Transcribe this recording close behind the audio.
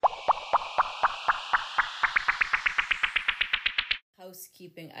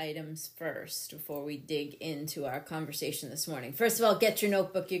housekeeping items first before we dig into our conversation this morning. First of all, get your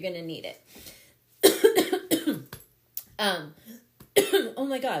notebook. You're going to need it. Oh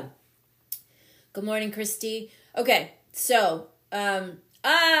my God. Good morning, Christy. Okay, so,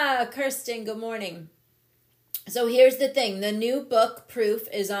 Kirsten, good morning. So here's the thing. The new book, Proof,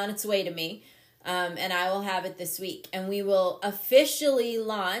 is on its way to me, and I will have it this week. And we will officially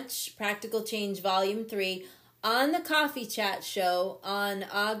launch Practical Change Volume 3 on the Coffee Chat Show on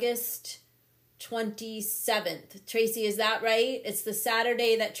August 27th. Tracy, is that right? It's the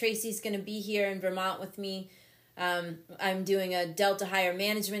Saturday that Tracy's going to be here in Vermont with me. I'm doing a Delta Higher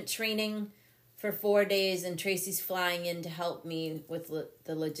Management training for 4 days, and Tracy's flying in to help me with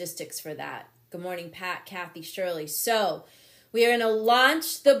the logistics for that. Good morning, Pat, Kathy, Shirley. So we are going to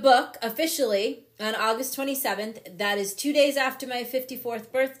launch the book officially on August 27th. That is 2 days after my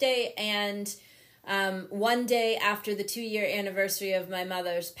 54th birthday and 1 day after the 2-year anniversary of my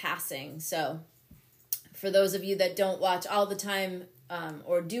mother's passing. So for those of you that don't watch all the time,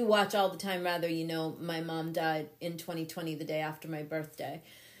 or do watch all the time, rather, you know, my mom died in 2020, the day after my birthday.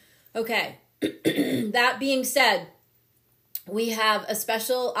 Okay, that being said, we have a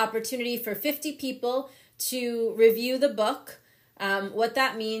special opportunity for 50 people to review the book. What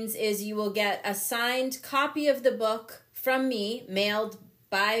that means is you will get a signed copy of the book from me, mailed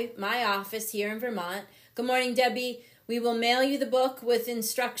by my office here in Vermont. Good morning, Debbie. We will mail you the book with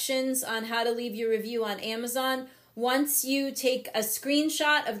instructions on how to leave your review on Amazon. Once you take a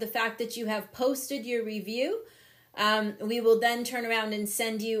screenshot of the fact that you have posted your review, we will then turn around and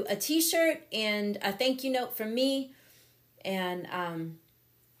send you a t-shirt and a thank you note from me. And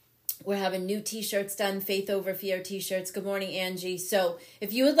we're having new t-shirts done, Faith Over Fear t-shirts. Good morning, Angie. So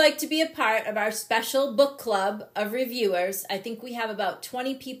if you would like to be a part of our special book club of reviewers, I think we have about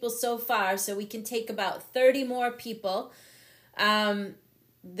 20 people so far, so we can take about 30 more people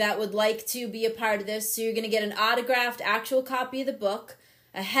that would like to be a part of this. So you're going to get an autographed actual copy of the book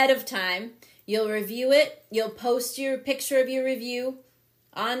ahead of time. You'll review it. You'll post your picture of your review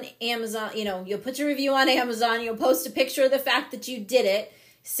on Amazon. You know, you'll put your review on Amazon. You'll post a picture of the fact that you did it.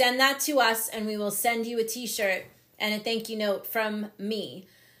 Send that to us, and we will send you a t-shirt and a thank you note from me.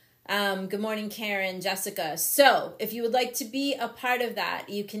 Good morning, Karen, Jessica. So if you would like to be a part of that,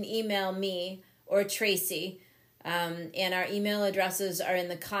 you can email me or Tracy. And our email addresses are in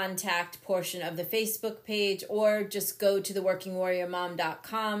the contact portion of the Facebook page, or just go to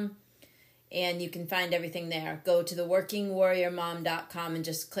theworkingwarriormom.com and you can find everything there. Go to theworkingwarriormom.com and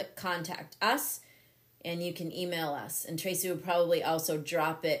just click contact us, and you can email us. And Tracy will probably also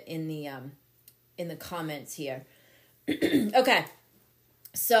drop it in the comments here. Okay.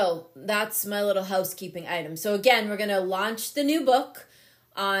 So that's my little housekeeping item. So again, we're going to launch the new book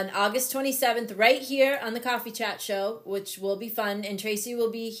on August 27th, right here on the Coffee Chat Show, which will be fun. And Tracy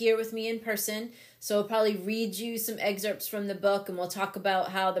will be here with me in person. So I'll probably read you some excerpts from the book, and we'll talk about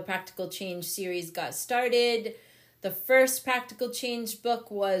how the Practical Change series got started. The first Practical Change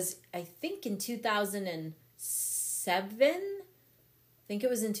book was, I think, in 2007. I think it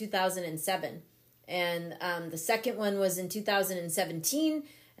was in 2007. And the second one was in 2017.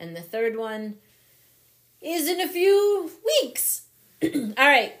 And the third one is in a few weeks. All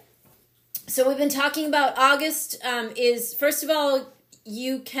right. So we've been talking about August. First of all,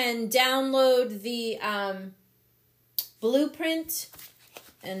 you can download the blueprint.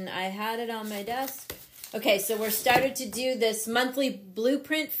 And I had it on my desk. Okay, so we're started to do this monthly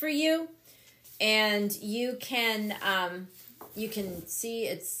blueprint for you. And you can see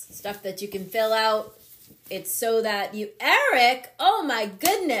it's stuff that you can fill out. It's so that Eric, oh my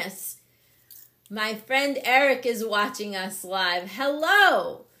goodness. My friend Eric is watching us live.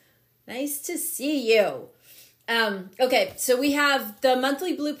 Hello. Nice to see you. Okay, so we have the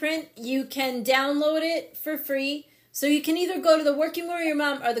monthly blueprint. You can download it for free. So you can either go to the Working Warrior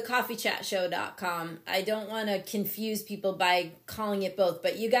Mom or the coffeechatshow.com. I don't want to confuse people by calling it both,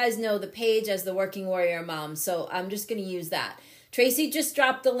 but you guys know the page as the Working Warrior Mom, so I'm just going to use that. Tracy just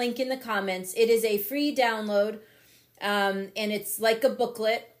dropped the link in the comments. It is a free download, and it's like a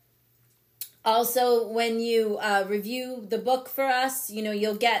booklet. Also, when you review the book for us,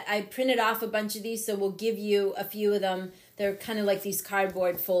 you'll get, I printed off a bunch of these, so we'll give you a few of them. They're kind of like these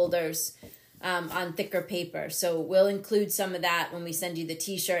cardboard folders on thicker paper. So we'll include some of that when we send you the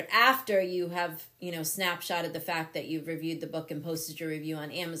t-shirt after you have, snapshotted the fact that you've reviewed the book and posted your review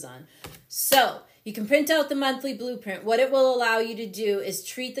on Amazon. So you can print out the monthly blueprint. What it will allow you to do is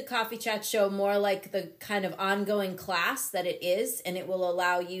treat the Coffee Chat Show more like the kind of ongoing class that it is, and it will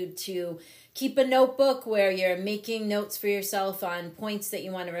allow you to Keep a notebook where you're making notes for yourself on points that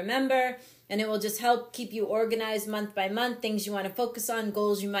you want to remember, and it will just help keep you organized month by month, things you want to focus on,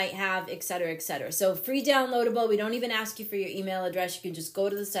 goals you might have, etc., etc. So free downloadable. We don't even ask you for your email address. You can just go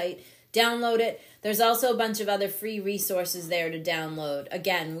to the site, download it. There's also a bunch of other free resources there to download.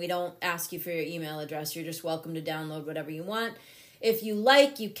 Again, we don't ask you for your email address. You're just welcome to download whatever you want. If you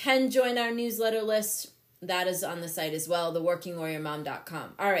like, you can join our newsletter list. That is on the site as well,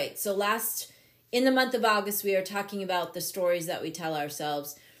 theworkingwarriormom.com. All right, so in the month of August, we are talking about the stories that we tell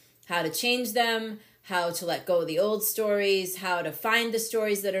ourselves, how to change them, how to let go of the old stories, how to find the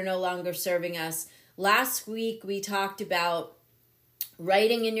stories that are no longer serving us. Last week, we talked about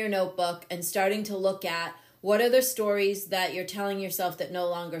writing in your notebook and starting to look at what are the stories that you're telling yourself that no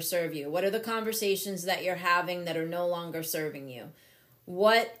longer serve you? What are the conversations that you're having that are no longer serving you?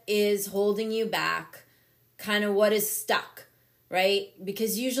 What is holding you back? Kind of what is stuck, right?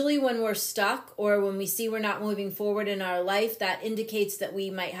 Because usually when we're stuck or when we see we're not moving forward in our life, that indicates that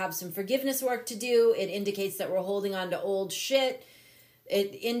we might have some forgiveness work to do. It indicates that we're holding on to old shit.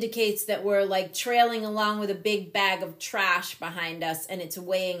 It indicates that we're like trailing along with a big bag of trash behind us and it's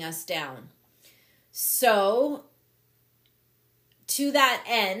weighing us down. So, to that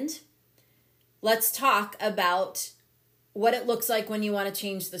end, let's talk about what it looks like when you want to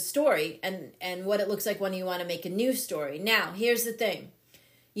change the story and what it looks like when you want to make a new story. Now, here's the thing.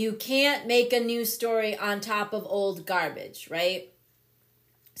 You can't make a new story on top of old garbage, right?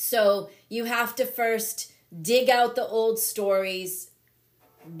 So you have to first dig out the old stories,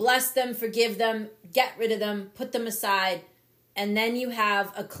 bless them, forgive them, get rid of them, put them aside, and then you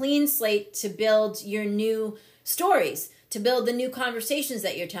have a clean slate to build your new stories, to build the new conversations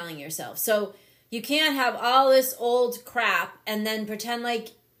that you're telling yourself. So you can't have all this old crap and then pretend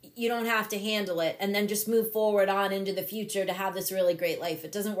like you don't have to handle it and then just move forward on into the future to have this really great life.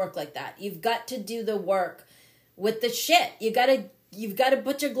 It doesn't work like that. You've got to do the work with the shit. You've got to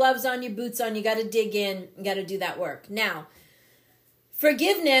put your gloves on, your boots on. You got to dig in. You got to do that work. Now,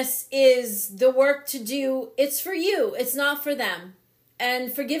 forgiveness is the work to do. It's for you. It's not for them.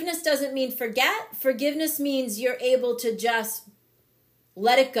 And forgiveness doesn't mean forget. Forgiveness means you're able to just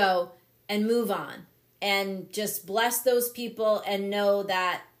let it go and move on and just bless those people and know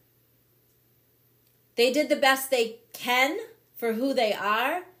that they did the best they can for who they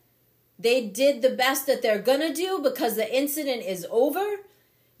are. They did the best that they're going to do because the incident is over.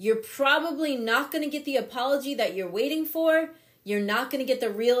 You're probably not going to get the apology that you're waiting for. You're not going to get the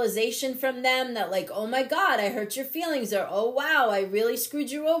realization from them that like, oh my God, I hurt your feelings, or oh wow, I really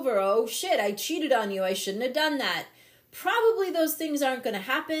screwed you over. Oh shit, I cheated on you. I shouldn't have done that. Probably those things aren't going to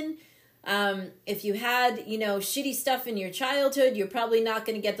happen. If you had, shitty stuff in your childhood, you're probably not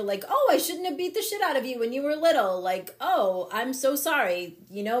going to get the like, oh, I shouldn't have beat the shit out of you when you were little. Like, oh, I'm so sorry,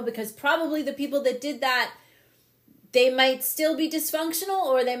 because probably the people that did that, they might still be dysfunctional,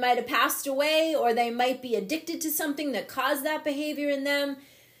 or they might have passed away, or they might be addicted to something that caused that behavior in them.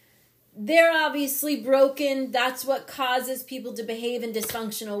 They're obviously broken. That's what causes people to behave in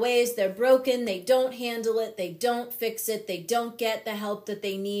dysfunctional ways. They're broken. They don't handle it. They don't fix it. They don't get the help that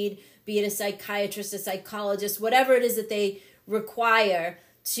they need, be it a psychiatrist, a psychologist, whatever it is that they require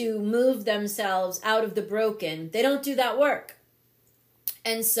to move themselves out of the broken. They don't do that work.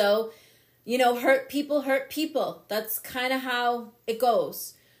 And so, hurt people. That's kind of how it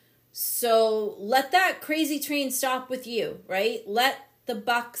goes. So let that crazy train stop with you, right? Let the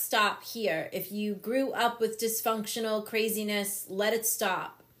buck stop here. If you grew up with dysfunctional craziness, let it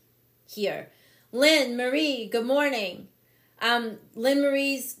stop here. Lynn Marie, good morning. Lynn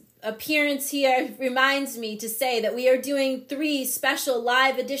Marie's appearance here reminds me to say that we are doing 3 special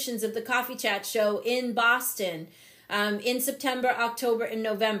live editions of the Coffee Chat Show in Boston in September, October, and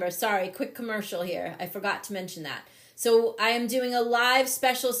November. Sorry, quick commercial here. I forgot to mention that. So I am doing a live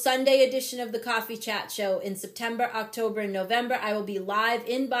special Sunday edition of the Coffee Chat Show in September, October, and November. I will be live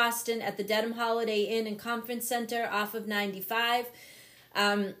in Boston at the Dedham Holiday Inn and Conference Center off of 95.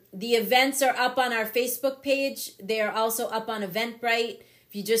 The events are up on our Facebook page. They are also up on Eventbrite.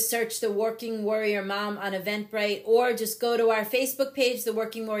 If you just search The Working Warrior Mom on Eventbrite, or just go to our Facebook page, The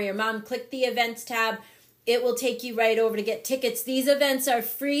Working Warrior Mom, click the events tab. It will take you right over to get tickets. These events are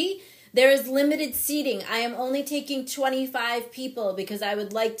free. There is limited seating. I am only taking 25 people because I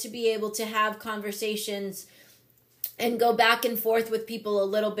would like to be able to have conversations and go back and forth with people a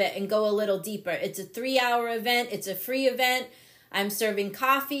little bit and go a little deeper. It's a 3-hour event. It's a free event. I'm serving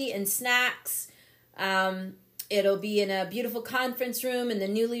coffee and snacks. It'll be in a beautiful conference room in the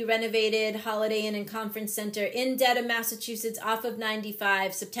newly renovated Holiday Inn and Conference Center in Dedham, Massachusetts, off of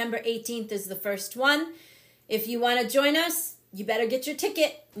 95. September 18th is the first one. If you want to join us, you better get your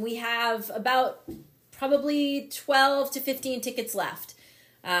ticket. We have about probably 12 to 15 tickets left.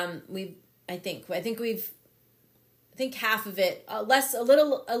 I think half of it, a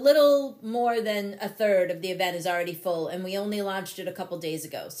little more than a third of the event is already full, and we only launched it a couple days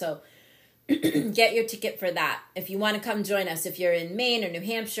ago. So get your ticket for that. If you want to come join us, if you're in Maine or New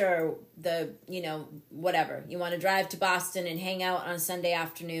Hampshire or whatever, you want to drive to Boston and hang out on a Sunday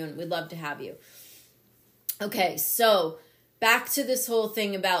afternoon, we'd love to have you. Okay, so back to this whole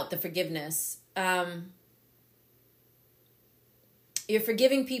thing about the forgiveness. You're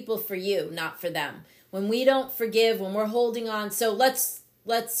forgiving people for you, not for them. When we don't forgive, when we're holding on, so let's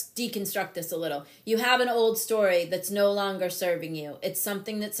deconstruct this a little. You have an old story that's no longer serving you. It's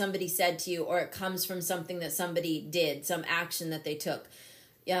something that somebody said to you, or it comes from something that somebody did, some action that they took.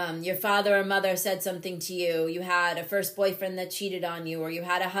 Your father or mother said something to you. You had a first boyfriend that cheated on you, or you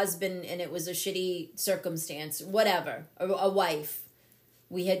had a husband and it was a shitty circumstance, whatever, or a wife.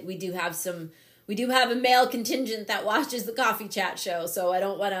 We do have a male contingent that watches the Coffee Chat show, so I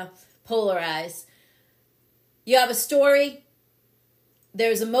don't want to polarize. You have a story.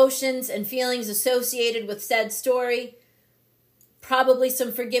 There's emotions and feelings associated with said story. Probably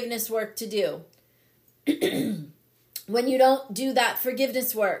some forgiveness work to do. When you don't do that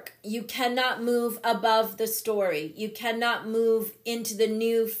forgiveness work, you cannot move above the story. You cannot move into the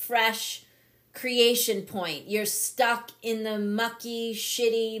new, fresh creation point. You're stuck in the mucky,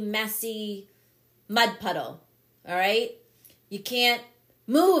 shitty, messy mud puddle. All right? You can't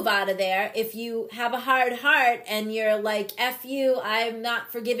move out of there if you have a hard heart and you're like, F you, I'm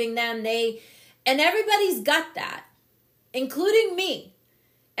not forgiving them. And everybody's got that, including me.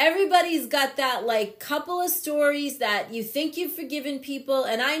 Everybody's got that like couple of stories that you think you've forgiven people.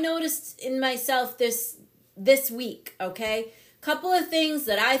 And I noticed in myself this week, okay? Couple of things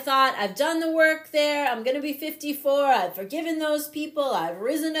that I thought, I've done the work there. I'm going to be 54. I've forgiven those people. I've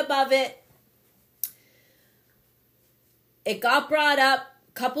risen above it. It got brought up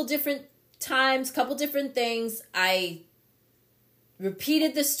couple different times, couple different things. I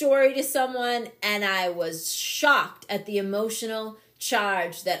repeated the story to someone and I was shocked at the emotional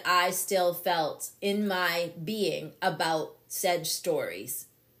charge that I still felt in my being about said stories.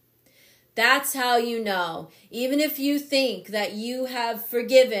 That's how you know, even if you think that you have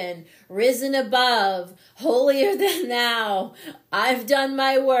forgiven, risen above, holier than thou, I've done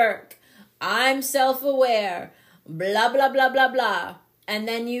my work, I'm self-aware, blah, blah, blah, blah, blah. And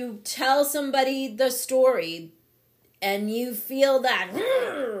then you tell somebody the story and you feel that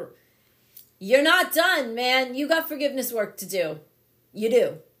you're not done, man. You got forgiveness work to do. You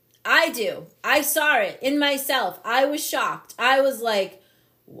do. I do. I saw it in myself. I was shocked. I was like,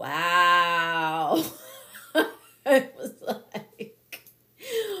 wow. I was like,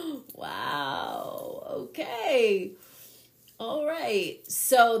 wow. Okay. All right.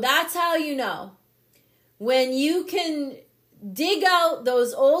 So that's how you know. When you can dig out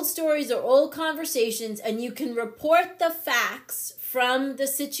those old stories or old conversations and you can report the facts from the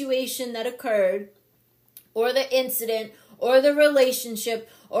situation that occurred or the incident or the relationship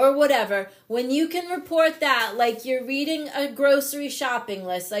or whatever, when you can report that like you're reading a grocery shopping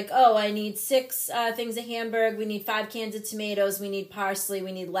list, like, oh, I need 6 things of Hamburg, we need 5 cans of tomatoes, we need parsley,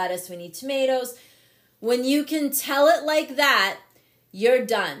 we need lettuce, we need tomatoes. When you can tell it like that, you're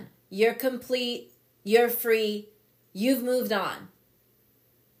done. You're complete. You're free. You've moved on.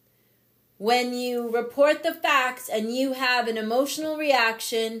 When you report the facts and you have an emotional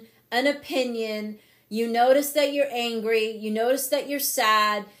reaction, an opinion, you notice that you're angry, you notice that you're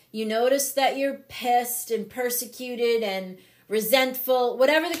sad, you notice that you're pissed and persecuted and resentful,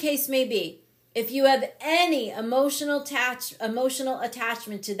 whatever the case may be. If you have any emotional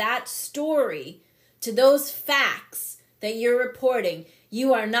attachment to that story, to those facts that you're reporting,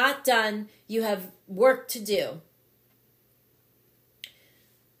 you are not done. You have work to do.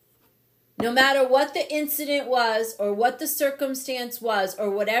 No matter what the incident was or what the circumstance was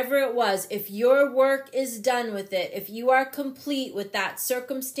or whatever it was, if your work is done with it, if you are complete with that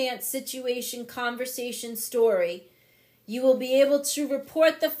circumstance, situation, conversation, story, you will be able to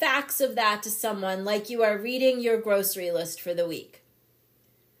report the facts of that to someone like you are reading your grocery list for the week.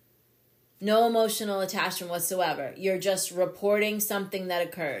 No emotional attachment whatsoever. You're just reporting something that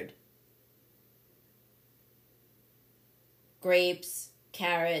occurred. Grapes,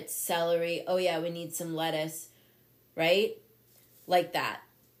 carrots, celery. Oh yeah, we need some lettuce, right? Like that.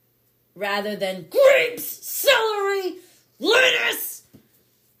 Rather than grapes, celery, lettuce,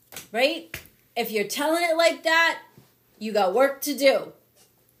 right? If you're telling it like that, you got work to do.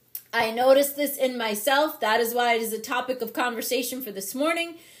 I noticed this in myself. That is why it is a topic of conversation for this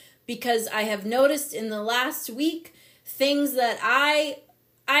morning, because I have noticed in the last week things that I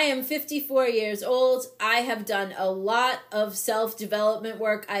am 54 years old. I have done a lot of self-development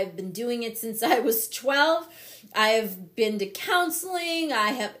work. I've been doing it since I was 12. I've been to counseling.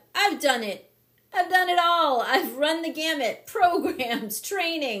 I've done it. I've done it all. I've run the gamut. Programs,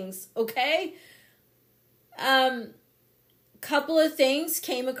 trainings, okay? Couple of things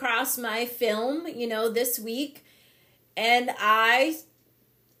came across my film, this week, and I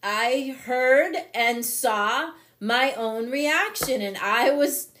heard and saw my own reaction, and I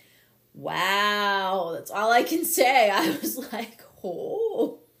was, wow, that's all I can say. I was like,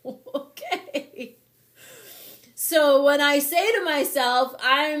 oh, okay. So when I say to myself,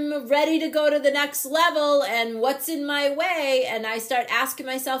 I'm ready to go to the next level and what's in my way, and I start asking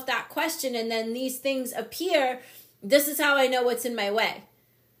myself that question, and then these things appear, this is how I know what's in my way.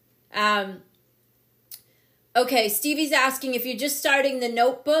 Okay, Stevie's asking if you're just starting the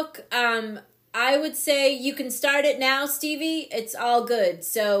notebook. I would say you can start it now, Stevie. It's all good.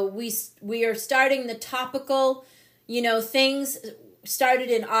 So we are starting the topical, things started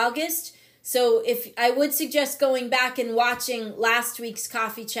in August. So if I would suggest going back and watching last week's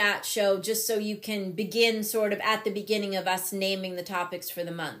Coffee Chat show, just so you can begin sort of at the beginning of us naming the topics for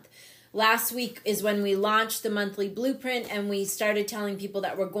the month. Last week is when we launched the monthly blueprint, and we started telling people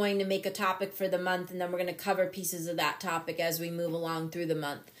that we're going to make a topic for the month, and then we're going to cover pieces of that topic as we move along through the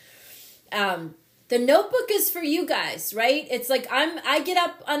month. The notebook is for you guys, right? It's like I get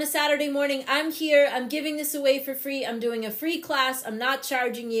up on a Saturday morning, I'm here, I'm giving this away for free, I'm doing a free class, I'm not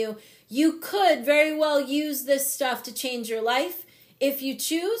charging you. You could very well use this stuff to change your life if you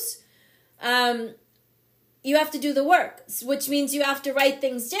choose. You have to do the work, which means you have to write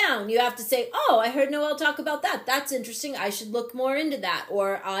things down. You have to say, oh, I heard Noelle talk about that. That's interesting. I should look more into that.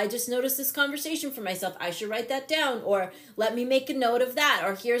 Or I just noticed this conversation for myself. I should write that down. Or let me make a note of that.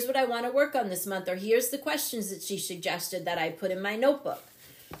 Or here's what I want to work on this month. Or here's the questions that she suggested that I put in my notebook.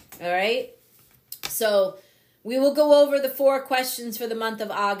 All right? So we will go over the 4 questions for the month of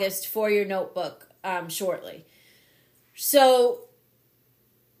August for your notebook shortly. So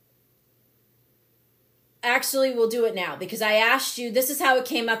actually, we'll do it now because I asked you, this is how it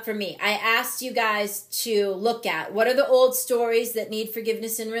came up for me. I asked you guys to look at what are the old stories that need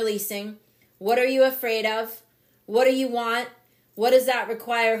forgiveness and releasing? What are you afraid of? What do you want? What does that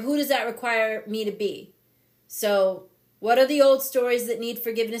require? Who does that require me to be? So what are the old stories that need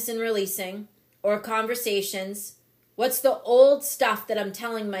forgiveness and releasing or conversations? What's the old stuff that I'm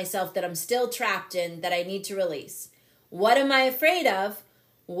telling myself that I'm still trapped in that I need to release? What am I afraid of?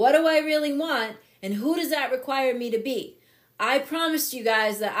 What do I really want? And who does that require me to be? I promised you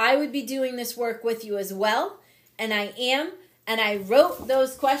guys that I would be doing this work with you as well. And I am. And I wrote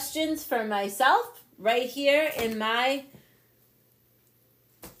those questions for myself right here in my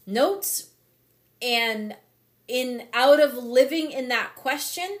notes. And out of living in that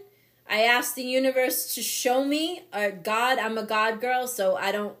question, I asked the universe to show me, God, I'm a God girl, so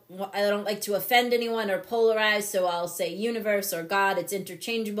I don't like to offend anyone or polarize, so I'll say universe or God, it's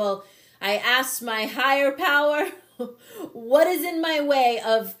interchangeable. I asked my higher power, what is in my way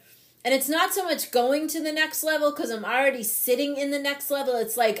of, and it's not so much going to the next level because I'm already sitting in the next level.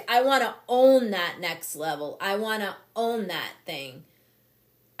 It's like, I want to own that next level. I want to own that thing.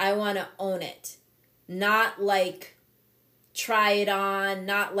 I want to own it. Not like try it on,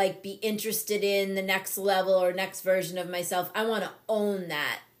 not like be interested in the next level or next version of myself. I want to own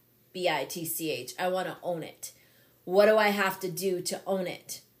that, BITCH. I want to own it. What do I have to do to own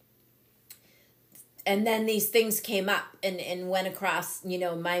it? And then these things came up and went across,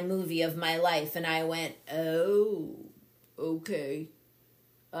 my movie of my life. And I went, oh, okay.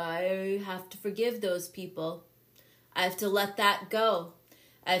 I have to forgive those people. I have to let that go.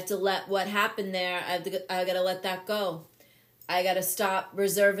 I have to let what happened there, I got to let that go. I got to stop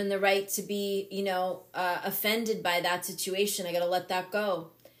reserving the right to be, offended by that situation. I got to let that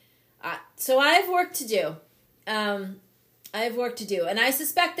go. So I have work to do. I have work to do. And I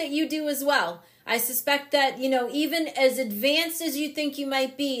suspect that you do as well. I suspect that, even as advanced as you think you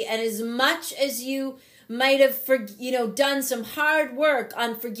might be, and as much as you might have, done some hard work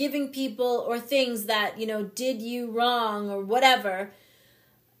on forgiving people or things that, did you wrong or whatever,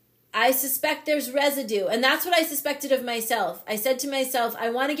 I suspect there's residue. And that's what I suspected of myself. I said to myself, I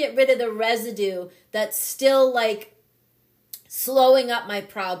want to get rid of the residue that's still slowing up my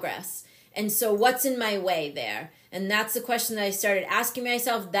progress. And so what's in my way there? And that's the question that I started asking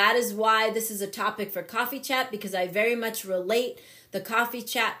myself. That is why this is a topic for Coffee Chat, because I very much relate the Coffee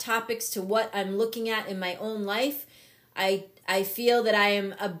Chat topics to what I'm looking at in my own life. I feel that I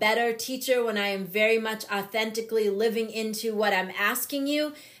am a better teacher when I am very much authentically living into what I'm asking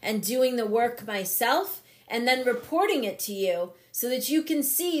you and doing the work myself and then reporting it to you so that you can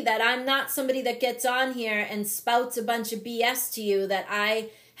see that I'm not somebody that gets on here and spouts a bunch of BS to you, that I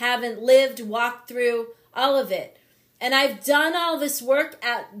haven't lived, walked through all of it. And I've done all this work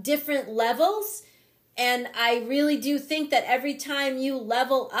at different levels, and I really do think that every time you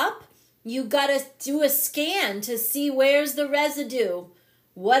level up, you got to do a scan to see where's the residue.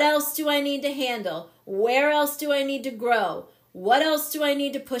 What else do I need to handle? Where else do I need to grow? What else do I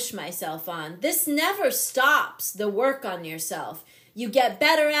need to push myself on? This never stops, the work on yourself. You get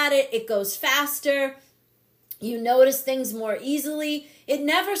better at it. It goes faster. You notice things more easily. It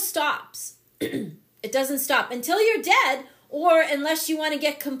never stops. It doesn't stop until you're dead, or unless you want to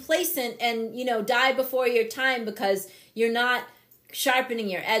get complacent and, die before your time because you're not sharpening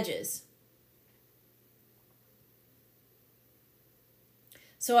your edges.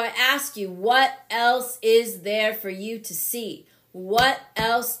 So I ask you, what else is there for you to see? What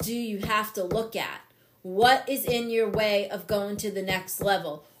else do you have to look at? What is in your way of going to the next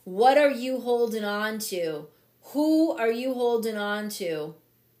level? What are you holding on to? Who are you holding on to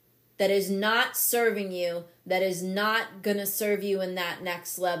that is not serving you, that is not going to serve you in that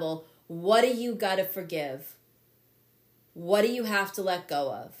next level? What do you got to forgive? What do you have to let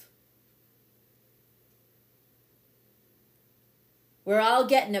go of? We're all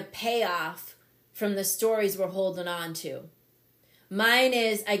getting a payoff from the stories we're holding on to. Mine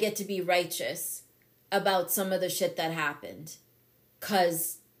is I get to be righteous about some of the shit that happened.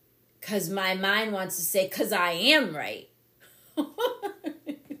 Cause my mind wants to say, cause I am right.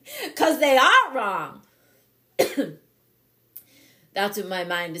 Cause they are wrong. That's what my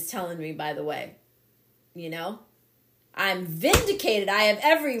mind is telling me, by the way. I'm vindicated. I have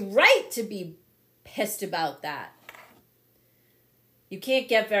every right to be pissed about that. You can't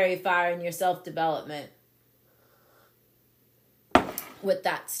get very far in your self-development with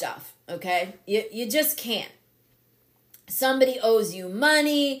that stuff, okay? You just can't. Somebody owes you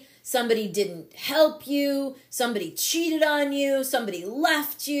money. Somebody didn't help you. Somebody cheated on you. Somebody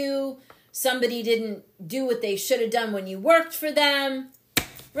left you. Somebody didn't do what they should have done when you worked for them,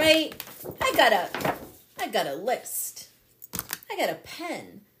 right? I got a list. I got a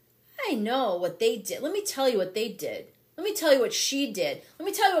pen. I know what they did. Let me tell you what they did. Let me tell you what she did. Let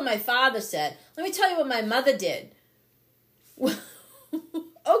me tell you what my father said. Let me tell you what my mother did.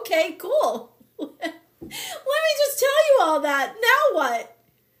 Okay, cool. Let me just tell you all that. Now what?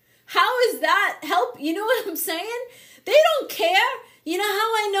 How is that help? You know what I'm saying? They don't care. You know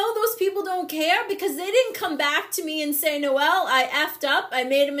how I know those people don't care? Because they didn't come back to me and say, Noelle, I effed up. I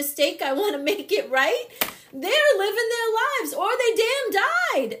made a mistake. I want to make it right. They're living their lives, or they damn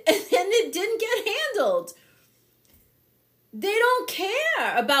died and it didn't get handled. They don't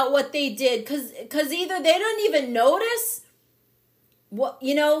care about what they did because either they don't even notice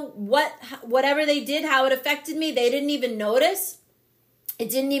whatever they did, how it affected me. They didn't even notice. It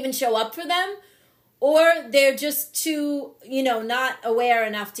didn't even show up for them, or they're just too, not aware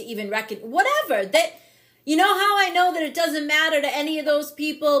enough to even recognize whatever that. You know how I know that it doesn't matter to any of those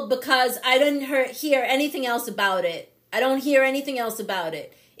people? Because I didn't hear anything else about it. I don't hear anything else about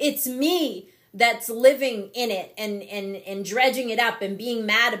it. It's me that's living in it and dredging it up and being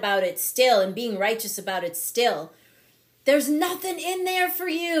mad about it still and being righteous about it still. There's nothing in there for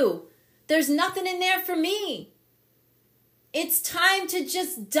you. There's nothing in there for me. It's time to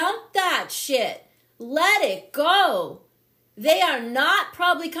just dump that shit. Let it go. They are not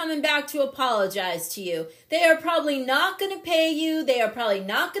probably coming back to apologize to you. They are probably not going to pay you. They are probably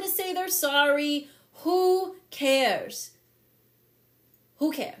not going to say they're sorry. Who cares?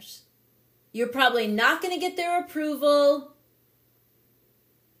 Who cares? You're probably not going to get their approval.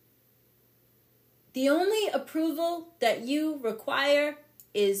 The only approval that you require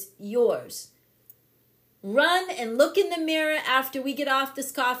is yours. Run and look in the mirror after we get off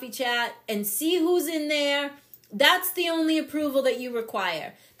this coffee chat and see who's in there. That's the only approval that you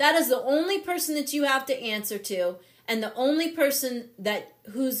require. That is the only person that you have to answer to, and the only person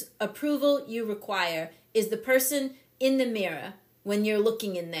whose approval you require is the person in the mirror when you're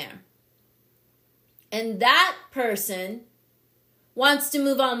looking in there. And that person wants to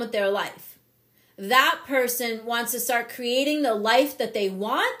move on with their life. That person wants to start creating the life that they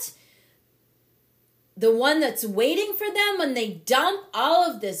want, the one that's waiting for them when they dump all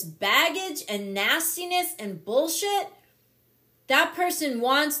of this baggage and nastiness and bullshit. That person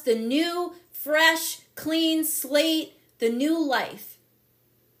wants the new, fresh, clean slate, the new life.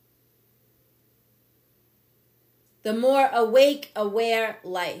 The more awake, aware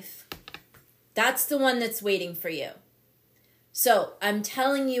life. That's the one that's waiting for you. So I'm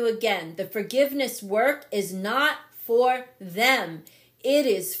telling you again, the forgiveness work is not for them. It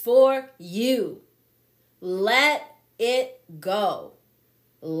is for you. Let it go.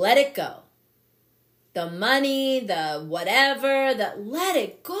 Let it go. The money, the whatever, let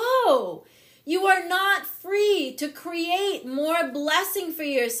it go. You are not free to create more blessing for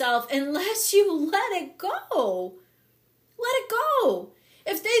yourself unless you let it go. Let it go.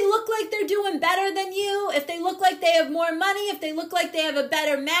 If they look like they're doing better than you, if they look like they have more money, if they look like they have a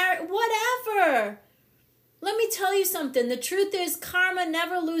better marriage, whatever. Let me tell you something. The truth is, karma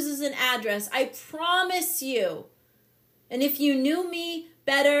never loses an address. I promise you. And if you knew me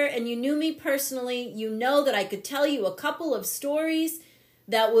better and you knew me personally, you know that I could tell you a couple of stories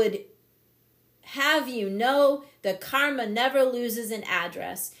that would have you know that karma never loses an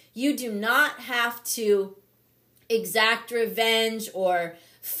address. You do not have to exact revenge or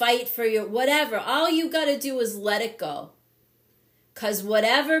fight for your whatever. All you got to do is let it go. Because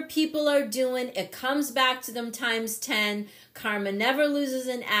whatever people are doing, it comes back to them times 10. Karma never loses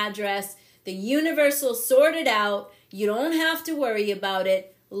an address. The universe will sort it out. You don't have to worry about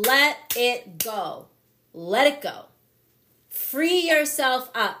it. Let it go. Let it go. Free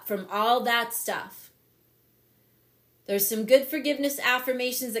yourself up from all that stuff. There's some good forgiveness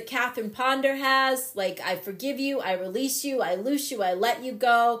affirmations that Catherine Ponder has, like I forgive you, I release you, I loose you, I let you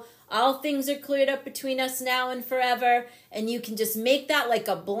go. All things are cleared up between us now and forever. And you can just make that like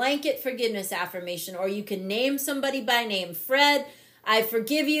a blanket forgiveness affirmation, or you can name somebody by name. Fred, I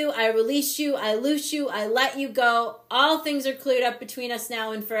forgive you, I release you, I loose you, I let you go. All things are cleared up between us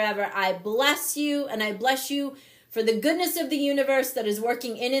now and forever. I bless you, and I bless you for the goodness of the universe that is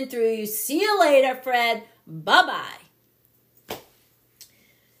working in and through you. See you later, Fred. Bye-bye.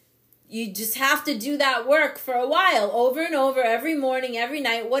 You just have to do that work for a while, over and over, every morning, every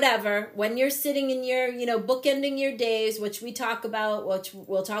night, whatever. When you're sitting in your, bookending your days, which we talk about, which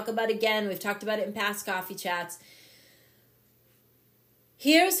we'll talk about again. We've talked about it in past coffee chats.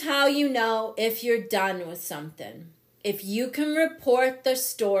 Here's how you know if you're done with something. If you can report the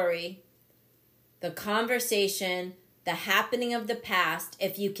story, the conversation, the happening of the past,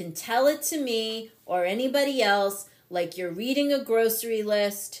 if you can tell it to me or anybody else like you're reading a grocery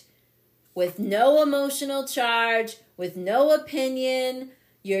list, with no emotional charge, with no opinion,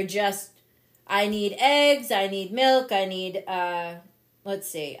 you're just, I need eggs, I need milk, I need, I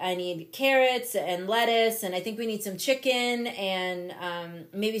need carrots and lettuce, and I think we need some chicken and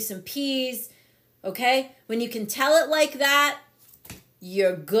maybe some peas, okay? When you can tell it like that,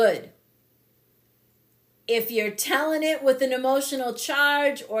 you're good. If you're telling it with an emotional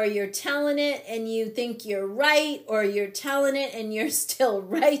charge, or you're telling it and you think you're right, or you're telling it and you're still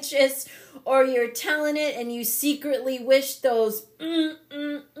righteous, or you're telling it and you secretly wish those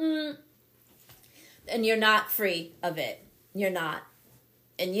then you're not free of it. You're not.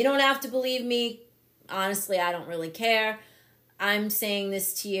 And you don't have to believe me. Honestly, I don't really care. I'm saying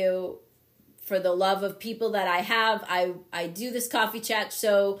this to you for the love of people that I have. I do this coffee chat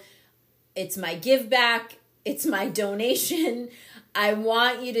show. It's my give back. It's my donation. I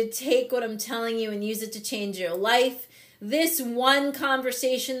want you to take what I'm telling you and use it to change your life. This one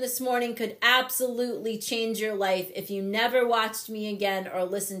conversation this morning could absolutely change your life. If you never watched me again or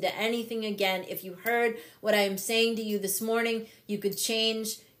listened to anything again, if you heard what I am saying to you this morning, you could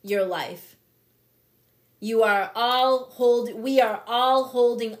change your life. We are all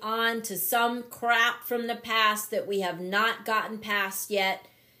holding on to some crap from the past that we have not gotten past yet.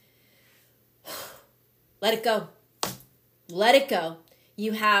 Let it go. Let it go.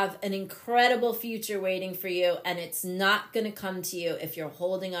 You have an incredible future waiting for you, and it's not going to come to you if you're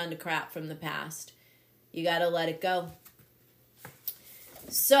holding on to crap from the past. You got to let it go.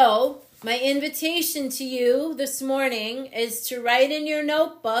 So, my invitation to you this morning is to write in your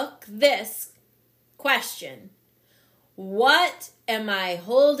notebook this question. What am I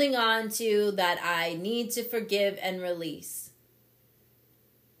holding on to that I need to forgive and release?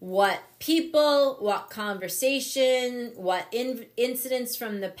 What people, what conversation, what incidents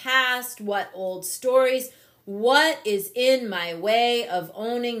from the past, what old stories, what is in my way of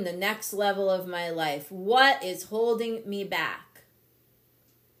owning the next level of my life? What is holding me back?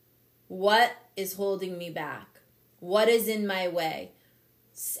 What is holding me back? What is in my way?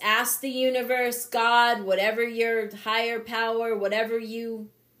 Ask the universe, God, whatever your higher power, whatever you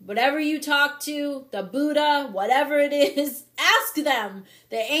talk to, the Buddha, whatever it is, ask them,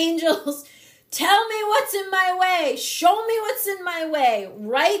 the angels, tell me what's in my way. Show me what's in my way.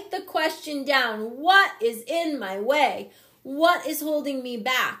 Write the question down. What is in my way? What is holding me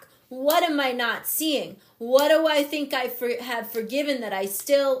back? What am I not seeing? What do I think I have forgiven that I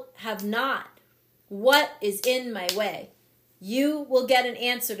still have not? What is in my way? You will get an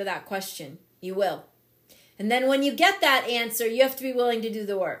answer to that question. You will. And then when you get that answer, you have to be willing to do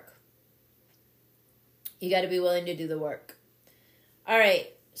the work. You got to be willing to do the work. All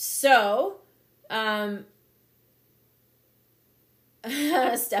right. So,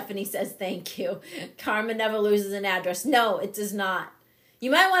 Stephanie says, thank you. Karma never loses an address. No, it does not.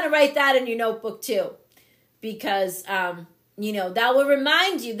 You might want to write that in your notebook too, because, that will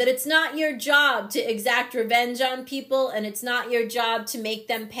remind you that it's not your job to exact revenge on people, and it's not your job to make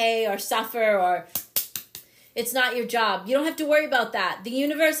them pay or suffer, or it's not your job. You don't have to worry about that. The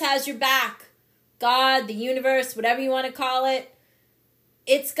universe has your back. God, the universe, whatever you want to call it,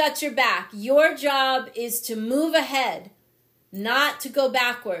 it's got your back. Your job is to move ahead, not to go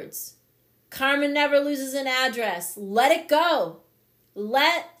backwards. Karma never loses an address. Let it go.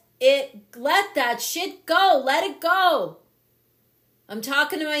 Let that shit go. Let it go. I'm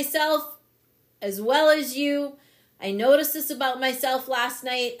talking to myself as well as you. I noticed this about myself last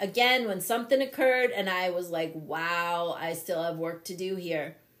night, again, when something occurred, and I was like, wow, I still have work to do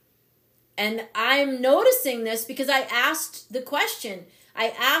here. And I'm noticing this because I asked the question.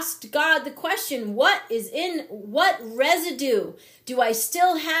 I asked God the question, what residue do I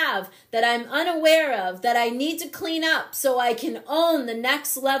still have that I'm unaware of, that I need to clean up so I can own the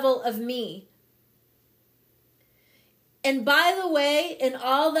next level of me? And by the way, in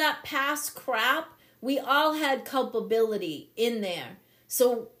all that past crap, we all had culpability in there.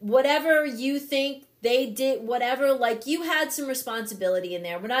 So whatever you think they did, whatever, like, you had some responsibility in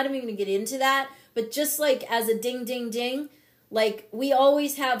there. We're not even going to get into that, but just like as a ding, ding, ding, like, we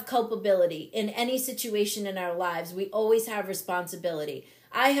always have culpability in any situation in our lives. We always have responsibility.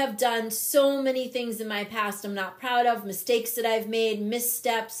 I have done so many things in my past I'm not proud of, mistakes that I've made,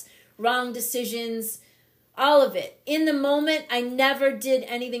 missteps, wrong decisions, all of it. In the moment, I never did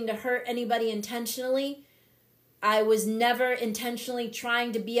anything to hurt anybody intentionally. I was never intentionally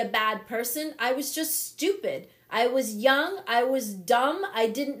trying to be a bad person. I was just stupid. I was young. I was dumb. I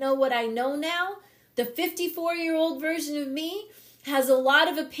didn't know what I know now. The 54-year-old version of me has a lot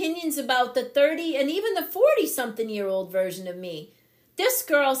of opinions about the 30 and even the 40-something-year-old version of me. This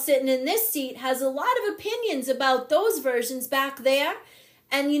girl sitting in this seat has a lot of opinions about those versions back there.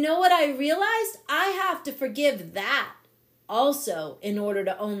 And you know what I realized? I have to forgive that also in order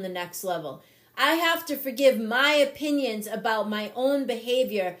to own the next level. I have to forgive my opinions about my own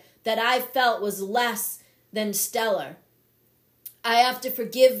behavior that I felt was less than stellar. I have to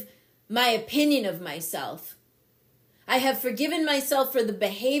forgive my opinion of myself. I have forgiven myself for the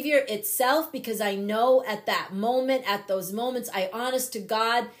behavior itself because I know at that moment, at those moments, I honest to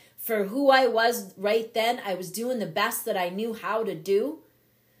God, for who I was right then, I was doing the best that I knew how to do.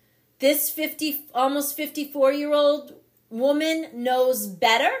 This almost 54-year-old woman knows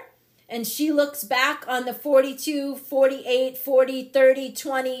better, and she looks back on the 42, 48, 40, 30,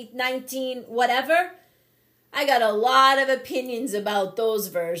 20, 19, whatever. I got a lot of opinions about those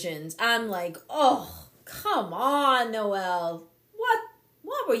versions. I'm like, oh, come on, Noelle.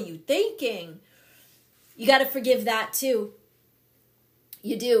 What were you thinking? You got to forgive that too.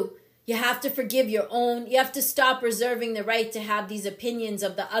 You do. You have to forgive your own. You have to stop reserving the right to have these opinions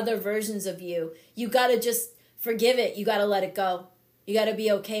of the other versions of you. You got to just forgive it. You got to let it go. You got to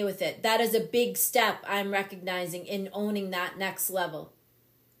be okay with it. That is a big step I'm recognizing in owning that next level.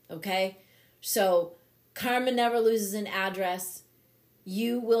 Okay? So, karma never loses an address.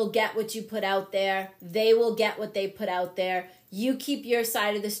 You will get what you put out there. They will get what they put out there. You keep your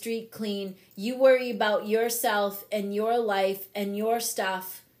side of the street clean. You worry about yourself and your life and your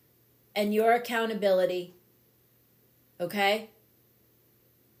stuff and your accountability. Okay?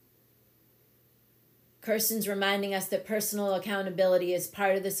 Kirsten's reminding us that personal accountability is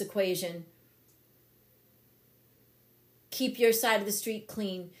part of this equation. Keep your side of the street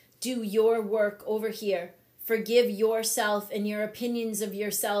clean. Do your work over here. Forgive yourself and your opinions of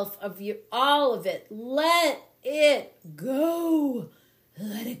yourself, all of it. Let it go.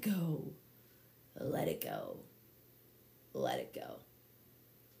 Let it go. Let it go. Let it go.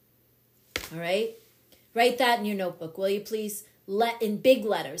 All right? Write that in your notebook, will you please? In big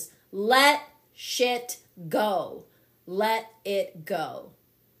letters. Let shit go. Let it go.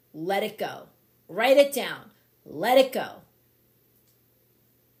 Let it go. Write it down. Let it go.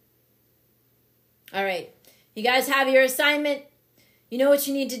 All right. You guys have your assignment. You know what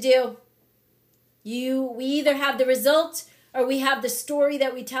you need to do. We either have the result or we have the story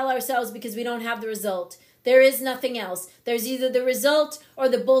that we tell ourselves because we don't have the result. There is nothing else. There's either the result or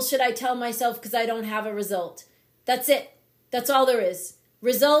the bullshit I tell myself because I don't have a result. That's it. That's all there is.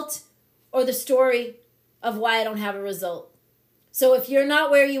 Result or the story of why I don't have a result. So if you're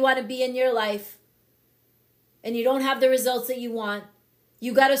not where you want to be in your life and you don't have the results that you want,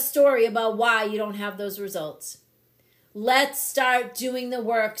 you got a story about why you don't have those results. Let's start doing the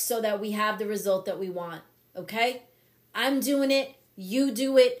work so that we have the result that we want. okay? I'm doing it. You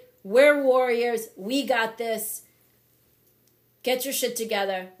do it. We're warriors. We got this. Get your shit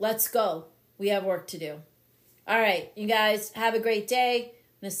together. Let's go. We have work to do. All right, you guys, have a great day.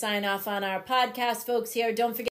 I'm going to sign off on our podcast, folks, here. Don't forget